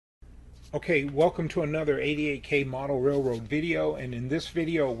Okay, welcome to another 88K model railroad video, and in this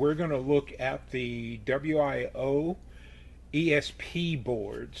video we're going to look at the WIO ESP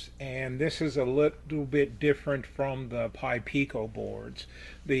boards, and this is a little bit different from the Pi Pico boards.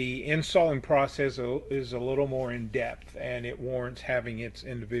 The installing process is a little more in depth, and it warrants having its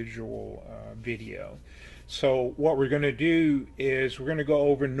individual video. So what we're going to do is we're going to go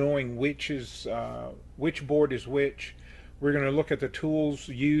over knowing which board is which. We're going to look at the tools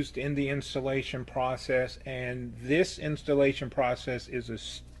used in the installation process, and this installation process is a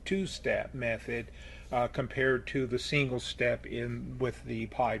two-step method compared to the single step with the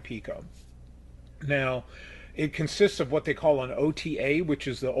Pi Pico. Now, it consists of what they call an OTA, which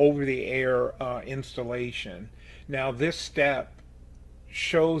is the over-the-air installation. Now, this step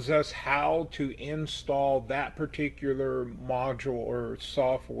shows us how to install that particular module or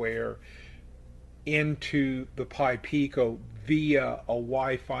software into the Pi Pico via a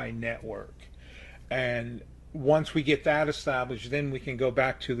Wi-Fi network. And once we get that established, then we can go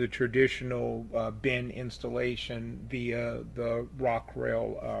back to the traditional bin installation via the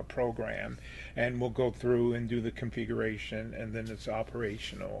Rocrail program, and we'll go through and do the configuration, and then it's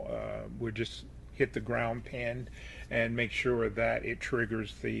operational. We'll just hit the ground pin and make sure that it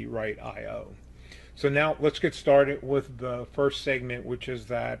triggers the right I/O. So now let's get started with the first segment, which is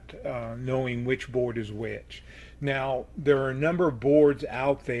that knowing which board is which. Now, there are a number of boards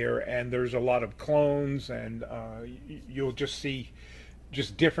out there, and there's a lot of clones, and you'll just see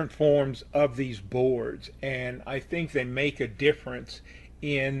just different forms of these boards. And I think they make a difference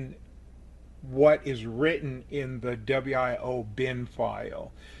in what is written in the WIO bin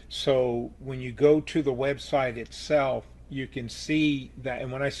file. So when you go to the website itself, you can see that,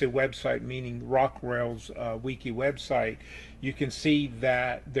 and when I say website, meaning Rocrail's wiki website, you can see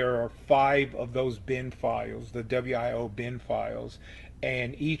that there are 5 of those bin files, the WIO bin files,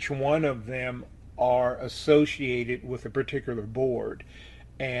 and each one of them are associated with a particular board.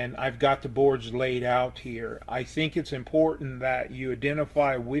 And I've got the boards laid out here. I think it's important that you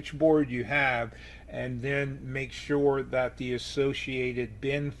identify which board you have and then make sure that the associated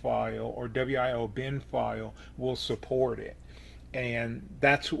bin file or WIO bin file will support it. And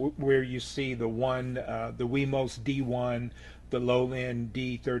that's where you see the WeMos D1, the Lowland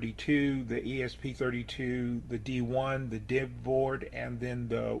D32, the ESP32, the D1, the div board, and then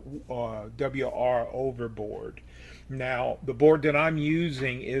the WR over board. Now, the board that I'm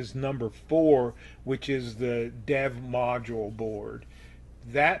using is number 4, which is the dev module board.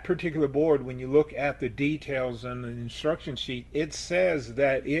 That particular board, when you look at the details on the instruction sheet, it says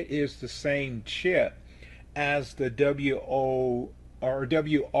that it is the same chip as the WROVER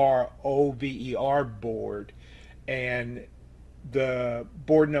board, and the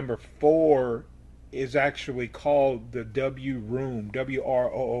board number 4 is actually called the WROOM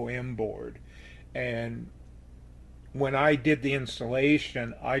board. And when I did the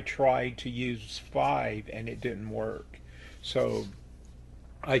installation, I tried to use 5 and it didn't work. So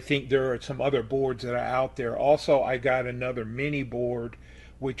I think there are some other boards that are out there. Also, I got another mini board,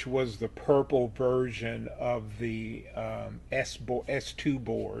 which was the purple version of the S2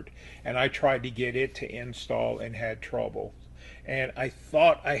 board, and I tried to get it to install and had trouble. And I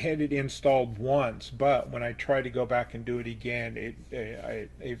thought I had it installed once, but when I tried to go back and do it again,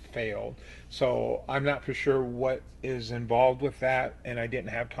 it failed. So I'm not for sure what is involved with that, and I didn't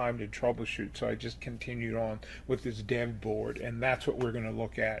have time to troubleshoot, so I just continued on with this dev board, and that's what we're going to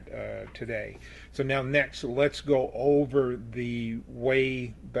look at today. So now next, let's go over the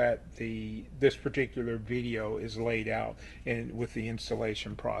way that this particular video is laid out with the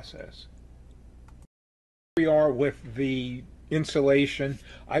installation process. Here we are with the installation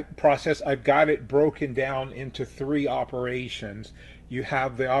process. I've got it broken down into 3 operations. You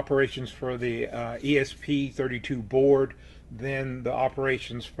have the operations for the ESP32 board, then the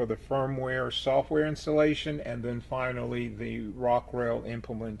operations for the firmware software installation, and then finally the Rocrail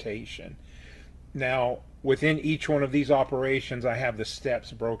implementation. Now, within each one of these operations, I have the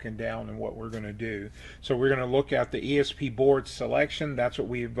steps broken down and what we're going to do. So we're going to look at the ESP board selection. That's what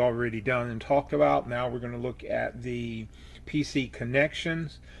we've already done and talked about. Now we're going to look at the PC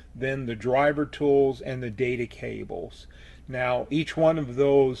connections, then the driver tools, and the data cables. Now, each one of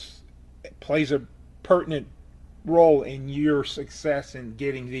those plays a pertinent role in your success in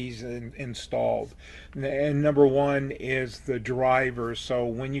getting these installed. And number 1 is the driver. So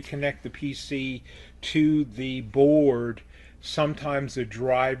when you connect the PC to the board, sometimes the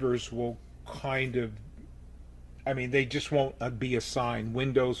drivers will kind of I mean, they just won't be assigned.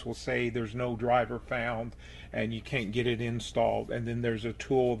 Windows will say there's no driver found and you can't get it installed. And then there's a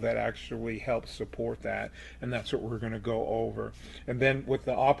tool that actually helps support that. And that's what we're going to go over. And then with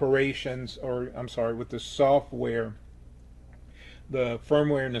the operations, or I'm sorry, with the software, the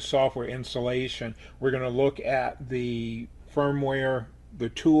firmware and the software installation, we're going to look at the firmware, the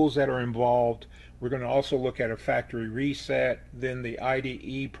tools that are involved. We're going to also look at a factory reset, then the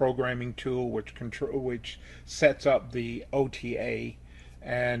IDE programming tool, which sets up the OTA,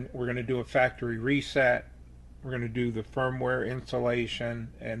 and we're going to do a factory reset. We're going to do the firmware installation,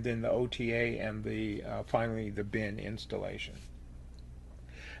 and then the OTA, and finally the bin installation.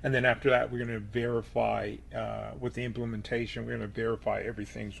 And then after that, we're going to verify with the implementation. We're going to verify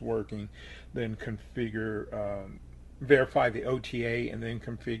everything's working, then configure. Verify the OTA, and then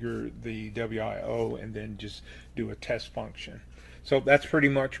configure the WIO, and then just do a test function. So that's pretty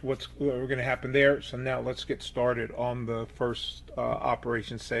much what's going to happen there. So now let's get started on the first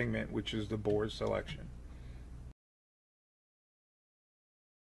operation segment, which is the board selection.